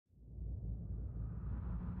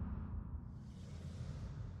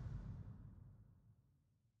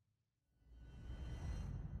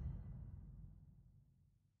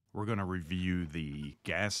We're going to review the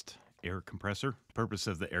GAST air compressor. The purpose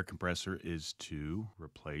of the air compressor is to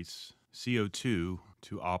replace CO2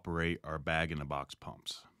 to operate our bag-in-the-box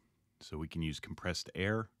pumps. So we can use compressed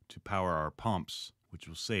air to power our pumps, which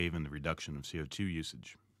will save in the reduction of CO2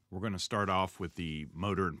 usage. We're going to start off with the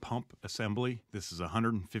motor and pump assembly. This is a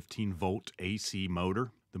 115 volt AC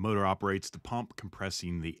motor. The motor operates the pump,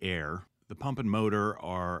 compressing the air. The pump and motor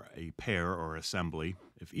are a pair or assembly.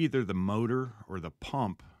 If either the motor or the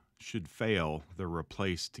pump should fail, they're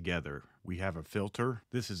replaced together. We have a filter.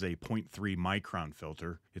 This is a 0.3 micron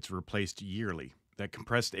filter. It's replaced yearly. That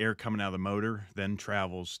compressed air coming out of the motor then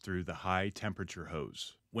travels through the high temperature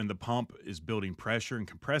hose. When the pump is building pressure and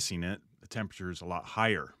compressing it, the temperature is a lot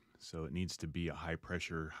higher, so it needs to be a high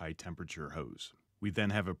pressure, high temperature hose. We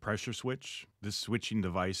then have a pressure switch. This switching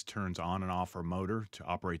device turns on and off our motor to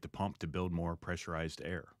operate the pump to build more pressurized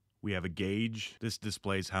air. We have a gauge. This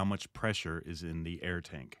displays how much pressure is in the air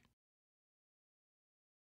tank.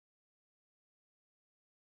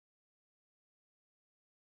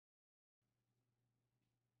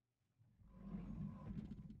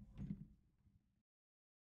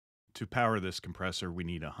 To power this compressor, we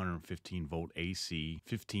need a 115 volt AC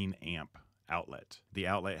 15 amp outlet. The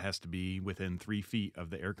outlet has to be within 3 feet of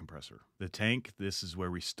the air compressor. The tank, this is where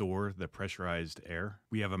we store the pressurized air.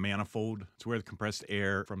 We have a manifold. It's where the compressed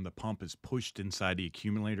air from the pump is pushed inside the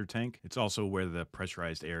accumulator tank. It's also where the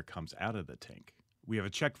pressurized air comes out of the tank. We have a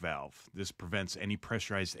check valve. This prevents any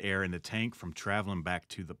pressurized air in the tank from traveling back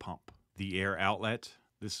to the pump. The air outlet,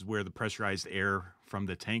 this is where the pressurized air from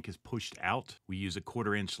the tank is pushed out. We use a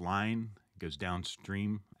 1/4 inch line, goes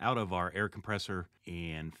downstream out of our air compressor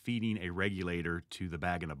and feeding a regulator to the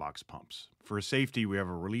bag-in-the-box pumps. For safety, we have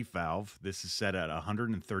a relief valve. This is set at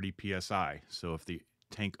 130 psi, so if the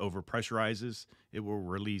tank overpressurizes, it will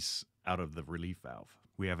release out of the relief valve.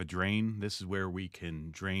 We have a drain. This is where we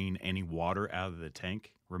can drain any water out of the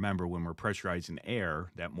tank. Remember, when we're pressurizing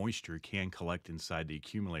air, that moisture can collect inside the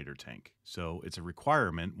accumulator tank. So it's a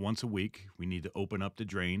requirement once a week. We need to open up the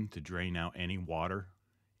drain to drain out any water.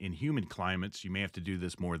 In humid climates, you may have to do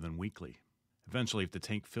this more than weekly. Eventually, if the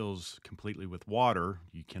tank fills completely with water,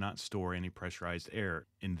 you cannot store any pressurized air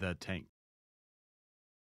in the tank.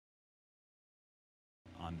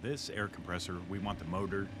 On this air compressor, we want the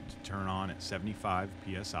motor to turn on at 75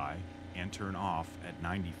 psi and turn off at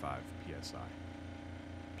 95 psi.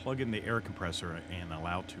 Plug in the air compressor and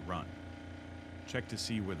allow to run. Check to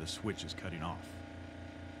see where the switch is cutting off.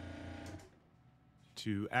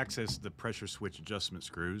 To access the pressure switch adjustment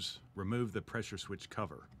screws, remove the pressure switch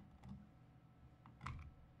cover.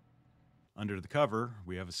 Under the cover,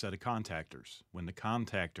 we have a set of contactors. When the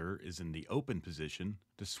contactor is in the open position,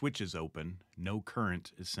 the switch is open, no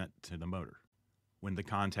current is sent to the motor. When the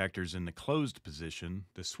contactor is in the closed position,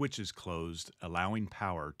 the switch is closed, allowing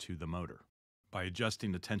power to the motor. By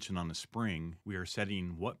adjusting the tension on the spring, we are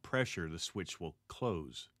setting what pressure the switch will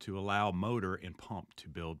close to allow motor and pump to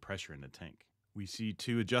build pressure in the tank. We see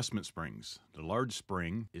 2 adjustment springs. The large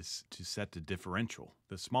spring is to set the differential.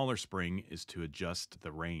 The smaller spring is to adjust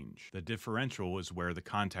the range. The differential is where the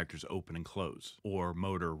contactors open and close, or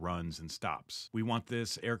motor runs and stops. We want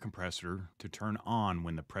this air compressor to turn on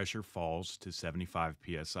when the pressure falls to 75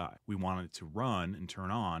 psi. We want it to run and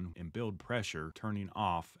turn on and build pressure, turning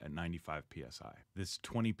off at 95 psi. This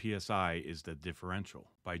 20 psi is the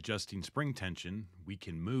differential. By adjusting spring tension, we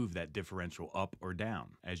can move that differential up or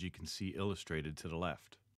down, as you can see illustrated to the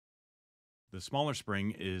left. The smaller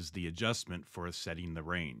spring is the adjustment for setting the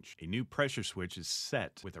range. A new pressure switch is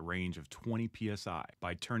set with a range of 20 psi.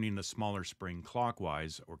 By turning the smaller spring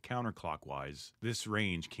clockwise or counterclockwise, this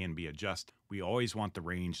range can be adjusted. We always want the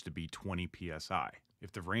range to be 20 psi.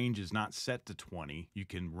 If the range is not set to 20, you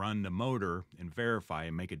can run the motor and verify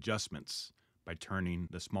and make adjustments by turning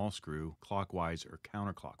the small screw clockwise or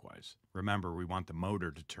counterclockwise. Remember, we want the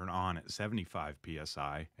motor to turn on at 75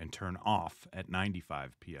 psi and turn off at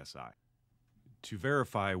 95 psi. To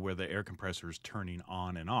verify where the air compressor is turning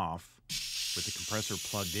on and off, with the compressor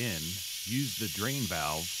plugged in, use the drain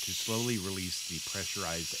valve to slowly release the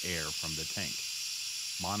pressurized air from the tank.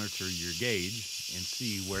 Monitor your gauge and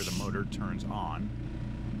see where the motor turns on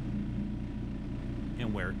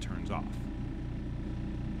and where it turns off.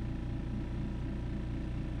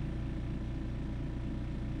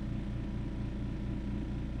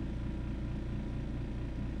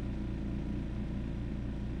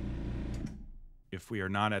 If we are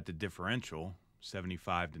not at the differential,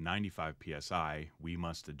 75 to 95 psi, we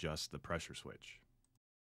must adjust the pressure switch.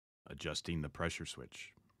 Adjusting the pressure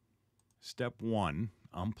switch. Step 1,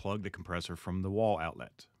 unplug the compressor from the wall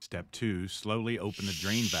outlet. Step 2, slowly open the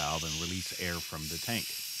drain valve and release air from the tank.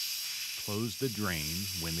 Close the drain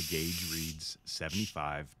when the gauge reads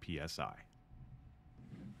 75 psi.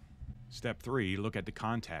 Step 3, look at the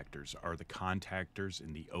contactors. Are the contactors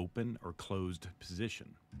in the open or closed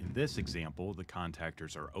position? In this example, the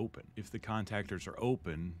contactors are open. If the contactors are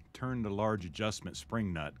open, turn the large adjustment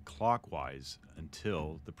spring nut clockwise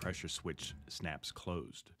until the pressure switch snaps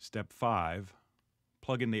closed. Step 5,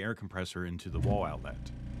 plug in the air compressor into the wall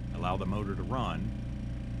outlet. Allow the motor to run.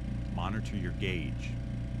 Monitor your gauge.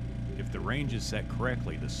 If the range is set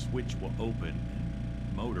correctly, the switch will open and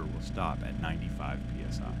the motor will stop at 95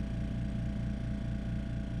 psi.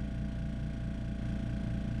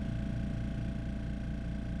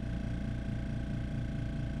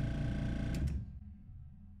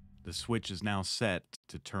 The switch is now set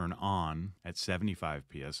to turn on at 75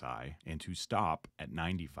 psi and to stop at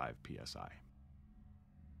 95 psi.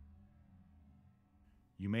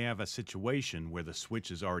 You may have a situation where the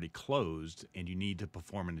switch is already closed and you need to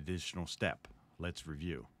perform an additional step. Let's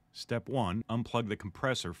review. Step 1, unplug the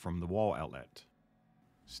compressor from the wall outlet.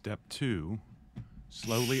 Step 2,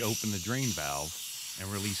 slowly open the drain valve and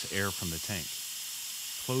release air from the tank.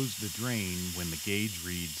 Close the drain when the gauge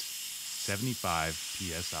reads 75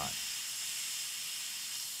 psi.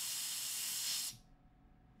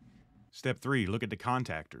 Step 3, look at the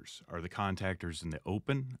contactors. Are the contactors in the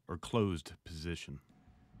open or closed position?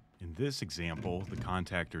 In this example, the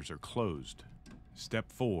contactors are closed.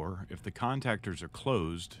 Step 4, if the contactors are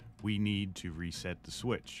closed, we need to reset the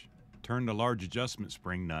switch. Turn the large adjustment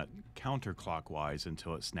spring nut counterclockwise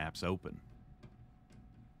until it snaps open.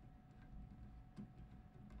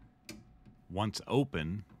 Once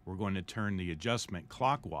open, we're going to turn the adjustment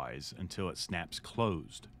clockwise until it snaps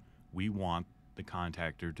closed. We want the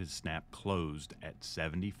contactor to snap closed at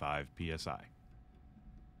 75 psi.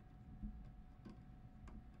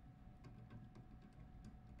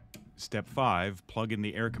 Step 5, plug in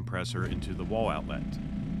the air compressor into the wall outlet.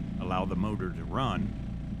 Allow the motor to run.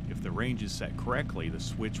 If the range is set correctly, the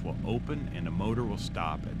switch will open and the motor will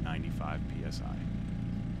stop at 95 psi.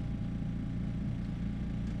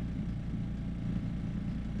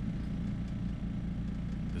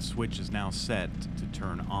 The switch is now set to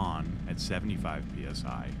turn on at 75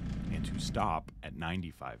 psi and to stop at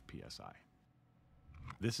 95 psi.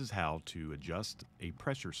 This is how to adjust a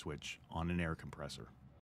pressure switch on an air compressor.